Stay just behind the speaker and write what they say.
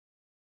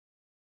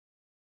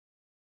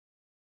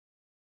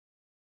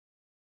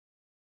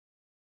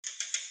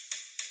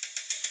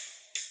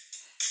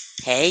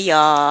Hey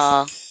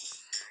y'all,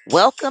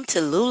 welcome to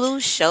Lulu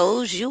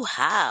Shows You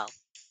How.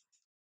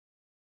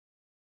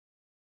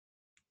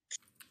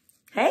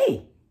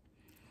 Hey,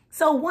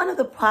 so one of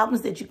the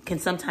problems that you can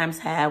sometimes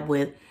have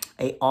with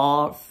a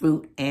all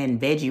fruit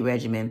and veggie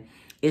regimen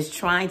is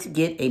trying to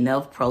get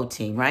enough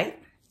protein, right?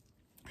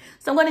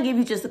 So I'm going to give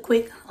you just a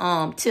quick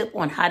tip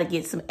on how to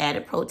get some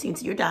added protein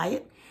to your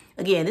diet.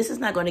 Again, this is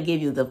not going to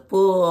give you the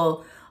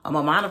full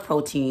amount of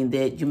protein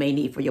that you may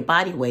need for your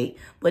body weight,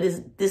 but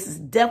this is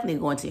definitely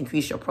going to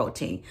increase your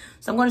protein.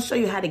 So I'm going to show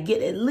you how to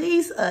get at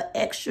least an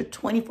extra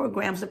 24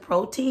 grams of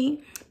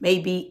protein,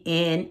 maybe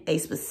in a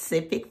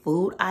specific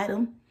food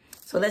item.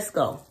 So let's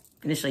go.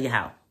 I'm going to show you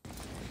how.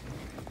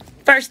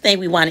 First thing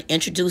we want to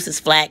introduce is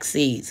flax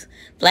seeds.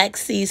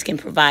 Flax seeds can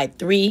provide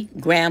 3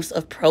 grams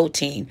of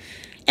protein,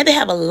 and they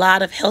have a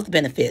lot of health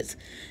benefits.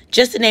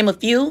 Just to name a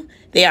few,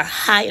 they are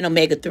high in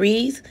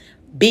omega-3s,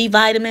 B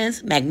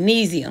vitamins,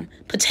 magnesium,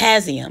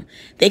 potassium.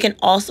 They can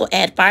also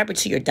add fiber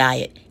to your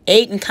diet,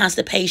 aid in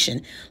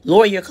constipation,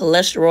 lower your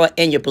cholesterol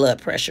and your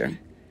blood pressure.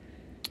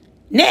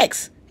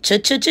 Next,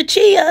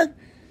 chia.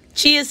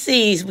 Chia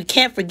seeds, we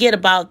can't forget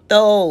about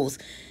those.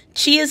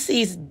 Chia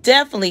seeds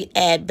definitely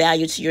add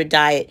value to your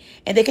diet,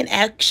 and they can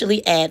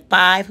actually add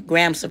 5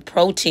 grams of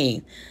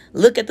protein.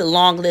 Look at the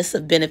long list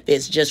of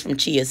benefits just from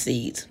chia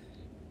seeds.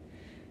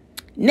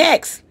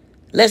 Next,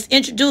 let's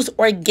introduce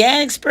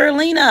organic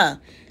spirulina.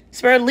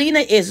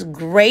 Spirulina is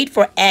great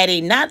for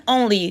adding not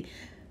only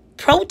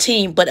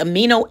protein, but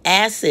amino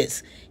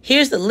acids.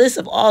 Here's the list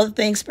of all the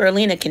things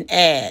spirulina can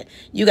add.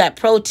 You got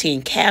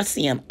protein,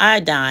 calcium,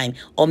 iodine,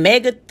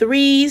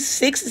 omega-3s,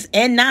 6s,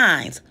 and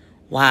 9s.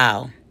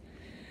 Wow.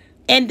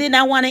 And then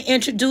I want to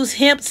introduce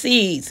hemp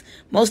seeds.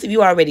 Most of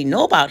you already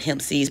know about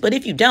hemp seeds, but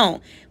if you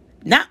don't,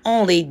 not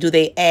only do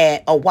they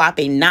add a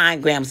whopping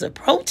 9 grams of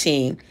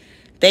protein,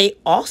 they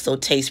also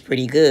taste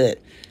pretty good.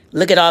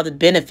 Look at all the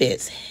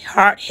benefits: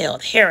 heart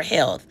health, hair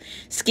health,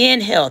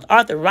 skin health,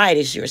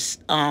 arthritis, your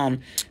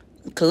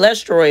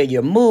cholesterol,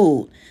 your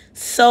mood.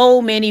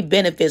 So many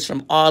benefits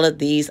from all of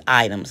these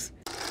items.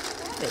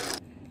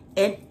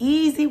 An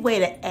easy way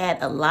to add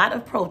a lot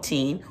of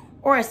protein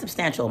or a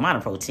substantial amount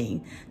of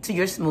protein to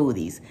your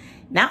smoothies.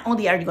 Not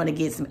only are you going to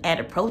get some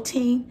added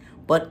protein,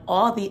 but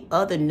all the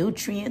other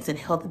nutrients and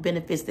health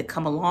benefits that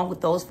come along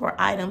with those 4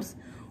 items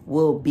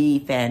will be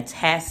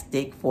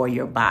fantastic for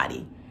your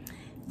body.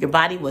 Your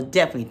body will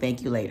definitely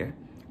thank you later.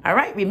 All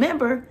right,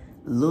 remember,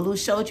 Lulu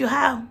showed you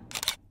how.